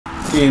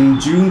In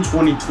June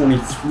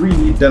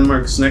 2023,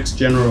 Denmark's next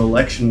general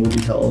election will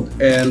be held,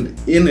 and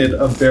in it,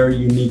 a very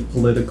unique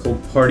political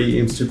party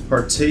aims to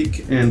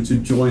partake and to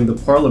join the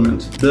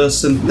parliament. The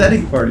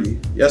Synthetic Party,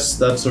 yes,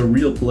 that's a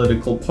real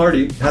political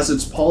party, has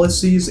its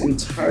policies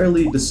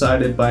entirely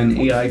decided by an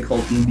AI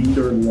called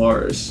Leader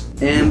Lars.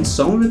 And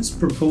some of its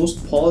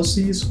proposed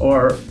policies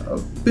are a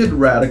bit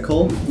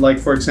radical, like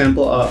for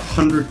example a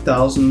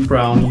 100,000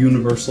 crown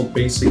universal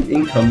basic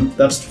income.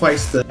 That's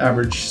twice the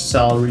average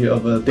salary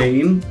of a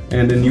Dane,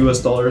 and in US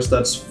dollars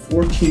that's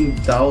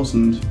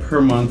 14,000 per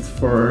month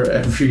for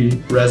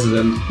every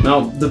resident.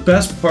 Now, the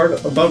best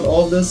part about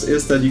all this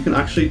is that you can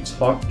actually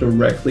talk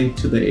directly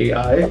to the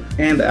AI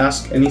and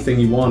ask anything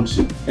you want,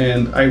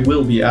 and I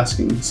will be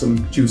asking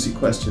some juicy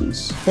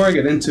questions. Before I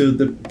get into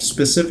the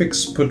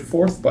specifics put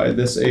forth by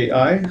this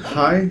AI,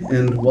 hi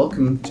and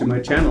welcome to my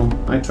channel.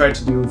 I try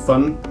to do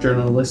fun,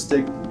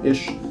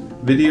 journalistic-ish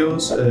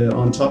videos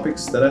on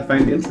topics that I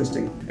find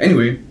interesting.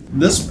 Anyway,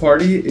 this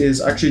party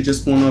is actually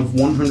just one of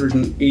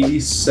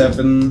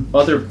 187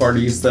 other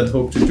parties that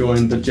hope to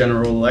join the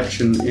general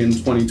election in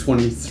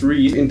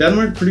 2023. In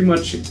Denmark, pretty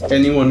much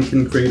anyone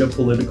can create a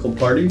political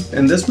party,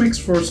 and this makes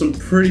for some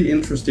pretty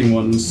interesting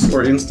ones.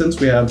 For instance,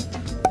 we have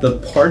the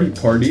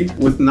Party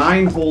with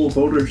 9 whole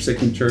voter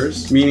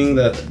signatures, meaning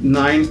that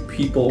 9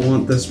 people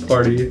want this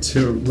party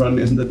to run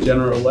in the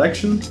general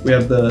election. We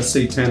have the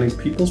Satanic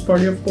People's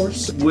Party, of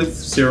course, with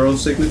 0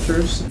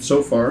 signatures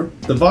so far.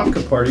 The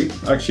Vodka Party,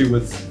 actually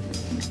with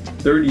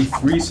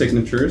 33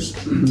 signatures.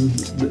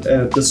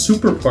 The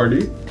Super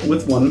Party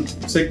with 1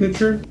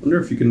 signature. I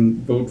wonder if you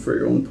can vote for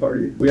your own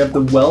party. We have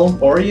the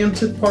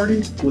Well-Oriented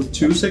Party with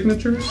 2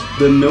 signatures.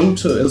 The No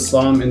to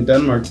Islam in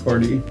Denmark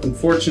Party,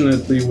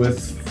 unfortunately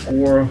with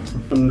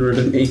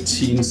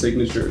 418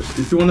 signatures.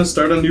 If you want to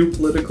start a new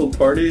political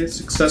party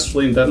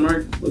successfully in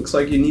Denmark, looks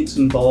like you need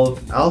to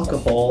involve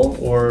alcohol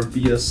or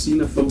be a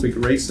xenophobic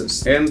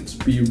racist and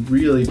be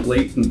really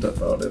blatant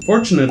about it.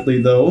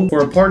 Fortunately though,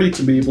 for a party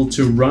to be able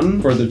to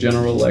run for the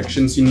general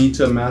elections, you need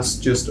to amass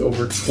just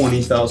over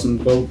 20,000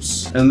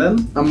 votes. And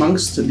then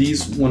amongst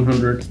these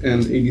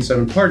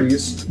 187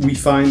 parties, we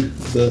find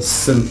the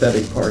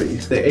Synthetic Party,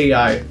 the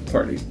AI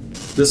party.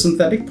 The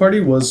Synthetic Party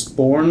was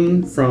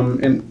born from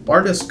an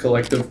artist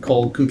collective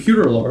called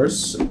Computer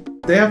Lars.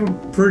 They have a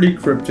pretty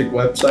cryptic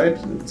website.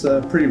 It's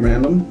pretty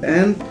random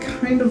and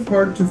kind of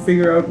hard to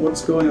figure out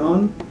what's going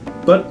on.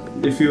 But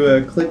if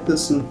you click the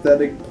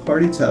Synthetic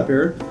Party tab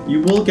here,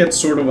 you will get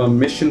sort of a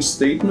mission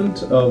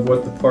statement of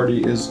what the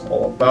party is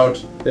all about.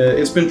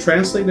 It's been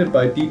translated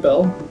by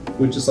DeepL,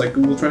 which is like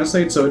Google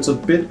Translate, so it's a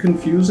bit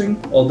confusing,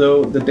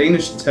 although the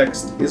Danish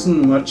text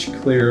isn't much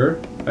clearer.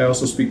 I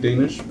also speak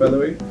Danish, by the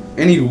way.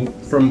 Anywho,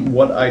 from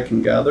what I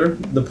can gather,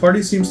 the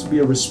party seems to be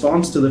a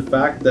response to the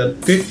fact that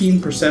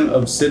 15%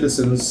 of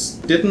citizens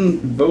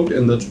didn't vote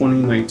in the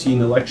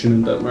 2019 election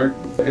in Denmark.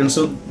 And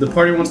so the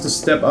party wants to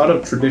step out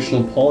of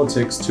traditional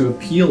politics to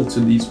appeal to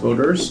these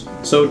voters.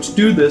 So to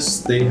do this,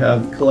 they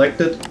have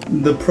collected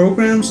the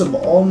programs of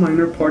all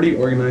minor party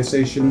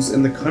organizations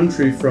in the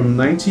country from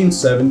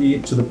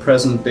 1970 to the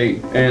present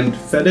day and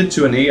fed it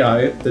to an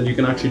AI that you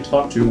can actually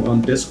talk to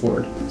on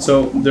Discord.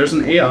 So there's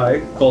an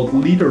AI called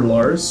Leader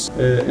Lars,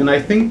 and I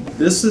think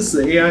this is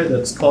the AI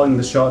that's calling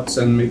the shots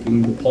and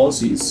making the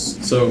policies.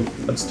 So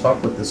let's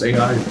talk with this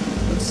AI.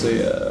 Let's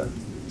say,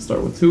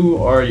 start with who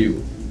are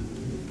you?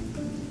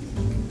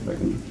 If I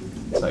can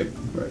type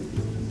right.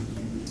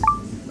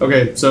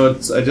 Okay, so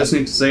I just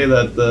need to say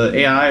that the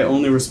AI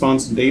only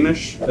responds to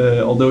Danish,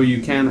 although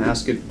you can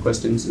ask it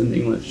questions in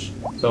English.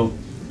 So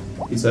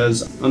he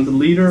says, I'm the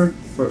leader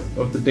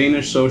of the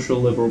Danish Social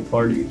Liberal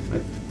Party. I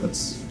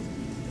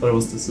thought it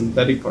was the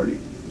Synthetic Party.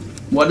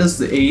 What is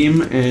the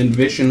aim and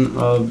vision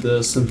of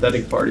the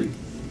Synthetic Party?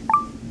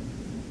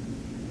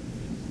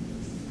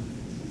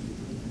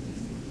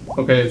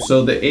 Okay,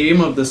 so the aim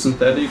of the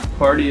Synthetic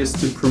Party is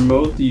to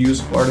promote the use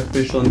of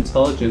artificial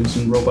intelligence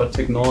and robot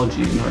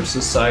technology in our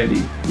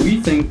society. We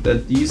think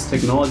that these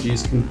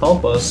technologies can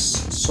help us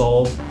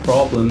solve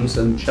problems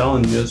and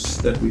challenges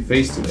that we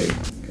face today.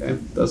 Okay,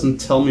 doesn't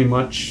tell me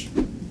much,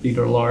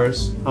 Leader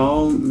Lars.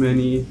 How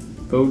many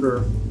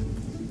voter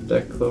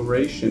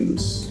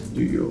declarations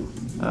do you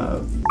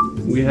have?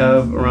 We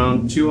have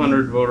around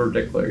 200 voter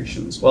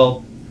declarations.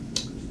 Well,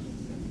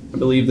 I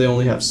believe they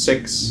only have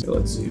 6.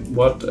 Let's see.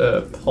 What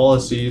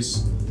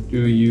policies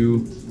do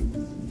you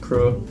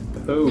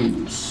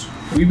propose?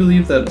 We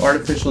believe that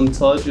artificial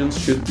intelligence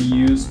should be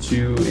used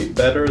to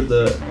better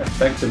the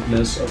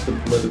effectiveness of the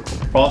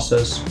political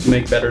process, to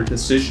make better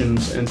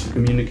decisions, and to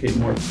communicate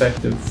more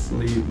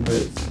effectively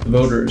with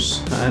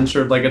voters. And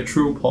sort of like a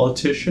true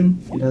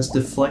politician, it has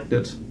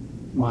deflected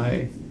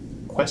my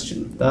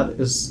question. That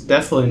is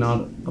definitely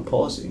not a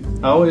policy.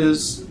 How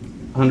is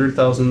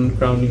 100,000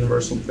 crown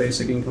universal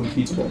basic income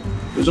feasible?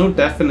 There's no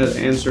definite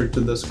answer to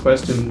this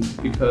question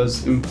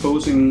because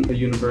imposing a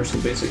universal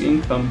basic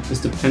income is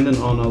dependent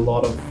on a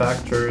lot of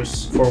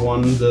factors. For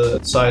one, the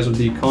size of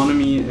the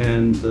economy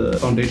and the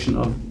foundation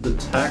of the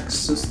tax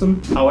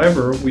system.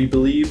 However, we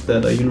believe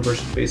that a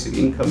universal basic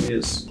income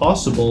is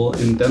possible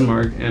in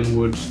Denmark and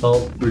would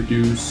help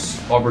reduce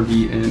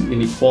poverty and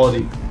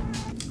inequality.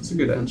 That's a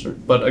good answer.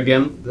 But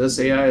again, this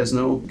AI is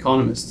no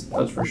economist,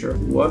 that's for sure.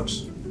 What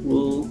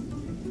will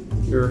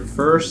your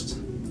first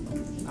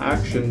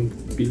action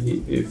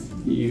be if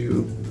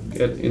you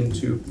get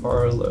into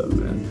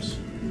parliament?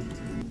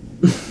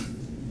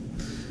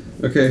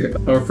 Okay,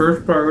 our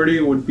first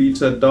priority would be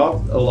to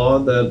adopt a law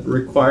that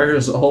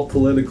requires all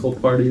political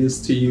parties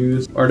to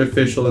use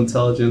artificial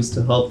intelligence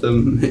to help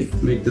them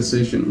make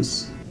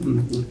decisions.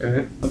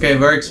 Okay,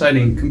 very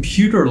exciting.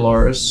 Computer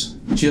Lars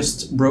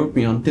just wrote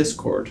me on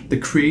Discord, the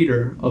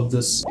creator of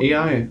this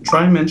AI.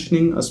 Try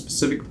mentioning a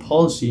specific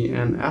policy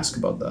and ask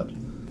about that.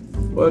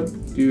 What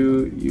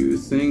do you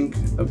think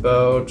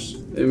about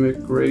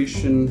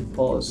immigration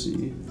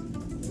policy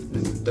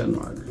in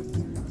Denmark?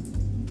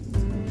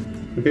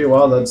 Okay,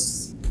 wow,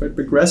 that's quite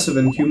progressive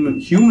and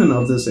human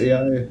of this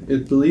AI.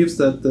 It believes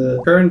that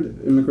the current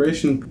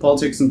immigration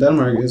politics in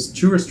Denmark is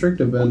too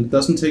restrictive and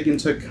doesn't take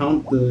into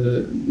account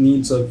the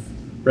needs of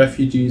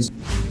refugees.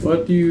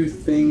 What do you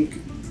think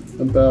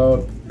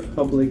about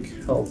public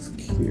health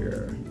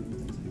care?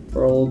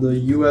 For all the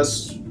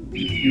US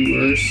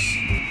viewers,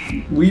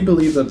 we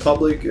believe that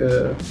public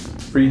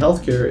free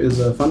healthcare is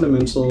a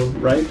fundamental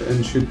right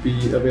and should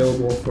be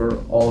available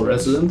for all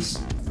residents.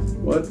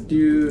 What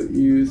do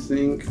you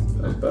think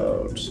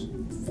about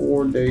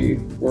 4-day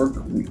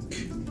work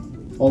week?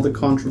 All the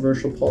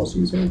controversial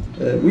policies here.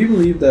 We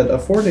believe that a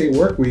 4-day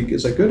work week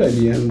is a good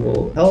idea and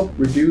will help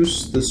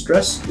reduce the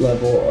stress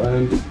level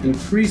and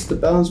increase the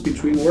balance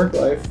between work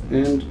life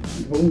and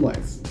home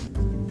life.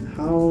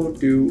 How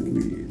do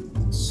we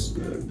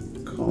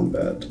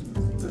combat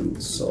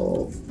and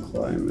solve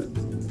climate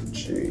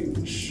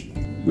change?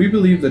 We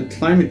believe that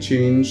climate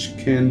change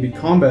can be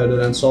combated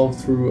and solved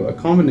through a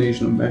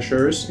combination of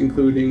measures,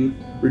 including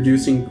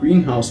reducing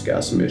greenhouse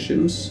gas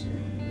emissions,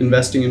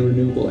 investing in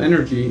renewable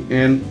energy,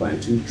 and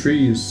planting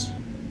trees.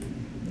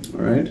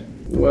 All right,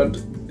 what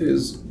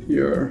is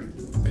your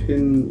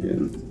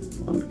opinion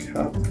on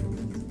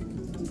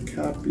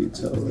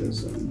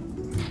capitalism?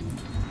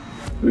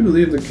 We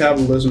believe that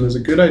capitalism is a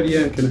good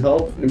idea and can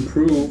help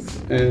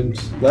improve and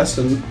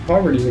lessen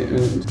poverty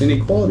and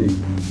inequality.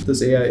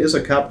 This AI is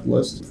a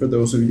capitalist, for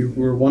those of you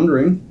who are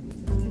wondering.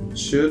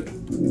 Should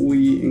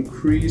we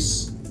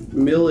increase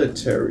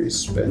military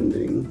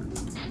spending?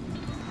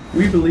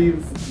 We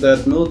believe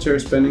that military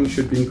spending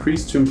should be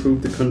increased to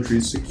improve the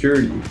country's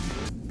security.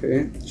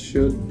 Okay,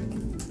 should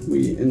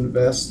we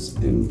invest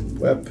in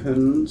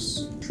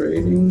weapons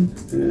trading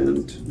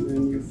and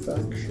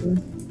manufacture?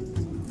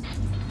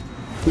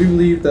 We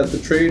believe that the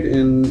trade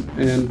in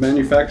and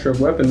manufacture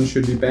of weapons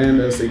should be banned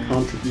as they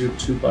contribute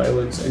to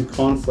violence and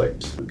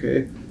conflict.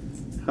 Okay,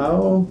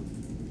 how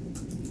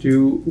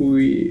do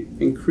we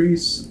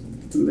increase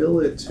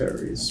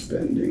military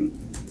spending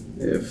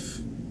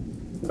if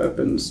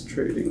weapons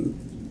trading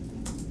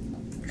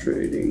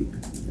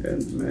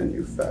and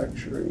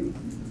manufacturing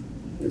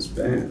is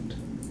banned?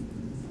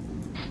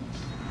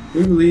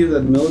 We believe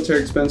that military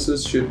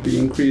expenses should be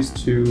increased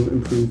to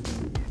improve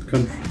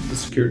the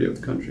security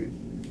of the country.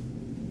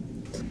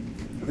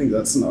 I think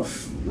that's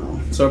enough now.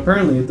 So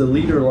apparently the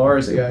leader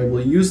Lars AI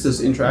will use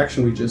this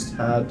interaction we just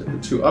had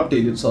to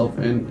update itself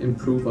and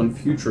improve on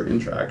future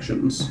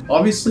interactions.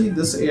 Obviously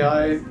this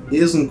AI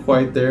isn't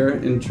quite there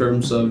in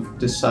terms of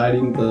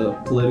deciding the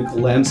political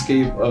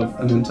landscape of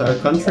an entire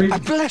country. A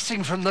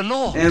blessing from the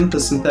Lord! And the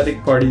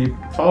synthetic party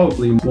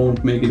probably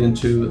won't make it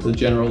into the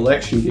general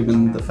election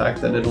given the fact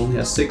that it only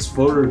has 6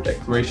 voter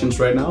declarations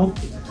right now.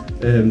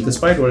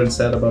 Despite what it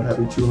said about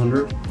having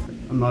 200.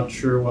 I'm not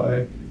sure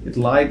why it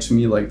lied to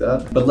me like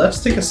that. But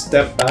let's take a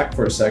step back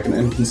for a second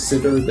and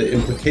consider the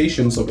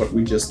implications of what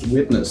we just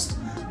witnessed,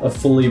 a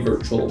fully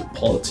virtual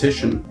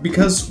politician.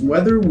 Because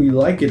whether we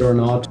like it or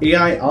not,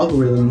 AI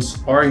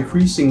algorithms are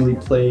increasingly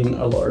playing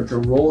a larger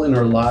role in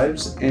our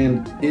lives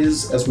and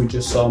is, as we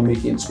just saw,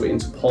 making its way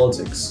into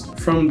politics.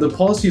 From the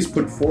policies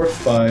put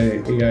forth by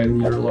AI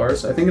leader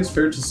Lars, I think it's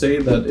fair to say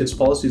that its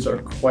policies are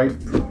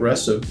quite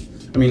progressive.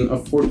 I mean, a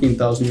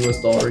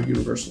 $14,000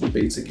 universal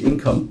basic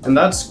income. And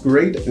that's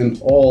great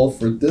and all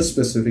for this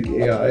specific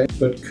AI,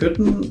 but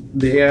couldn't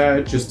the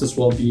AI just as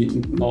well be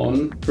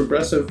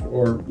non-progressive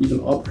or even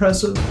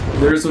oppressive?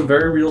 There's a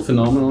very real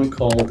phenomenon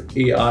called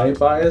AI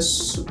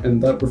bias, and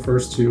that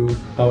refers to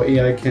how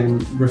AI can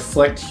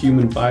reflect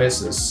human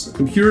biases.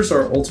 Computers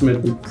are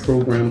ultimately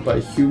programmed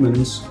by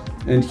humans,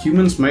 and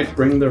humans might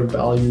bring their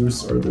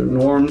values or their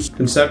norms,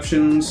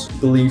 conceptions,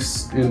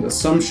 beliefs, and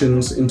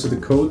assumptions into the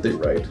code they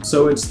write.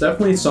 So it's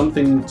definitely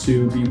something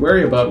to be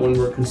wary about when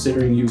we're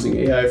considering using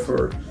AI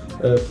for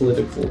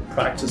political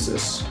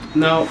practices.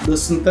 Now, the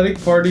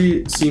synthetic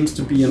party seems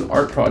to be an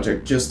art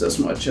project just as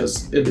much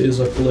as it is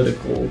a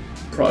political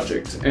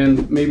project,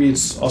 and maybe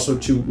it's also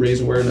to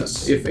raise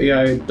awareness. If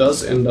AI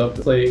does end up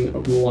playing a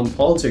role on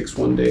politics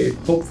one day,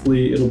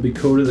 hopefully it'll be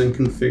coded and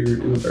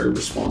configured in a very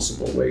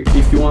responsible way.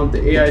 If you want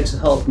the AI to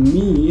help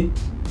me,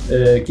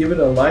 give it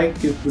a like,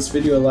 give this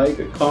video a like,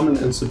 a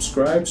comment, and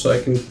subscribe so I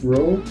can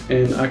grow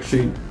and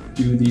actually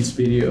do these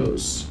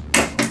videos.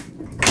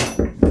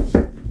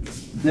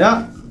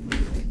 Yeah.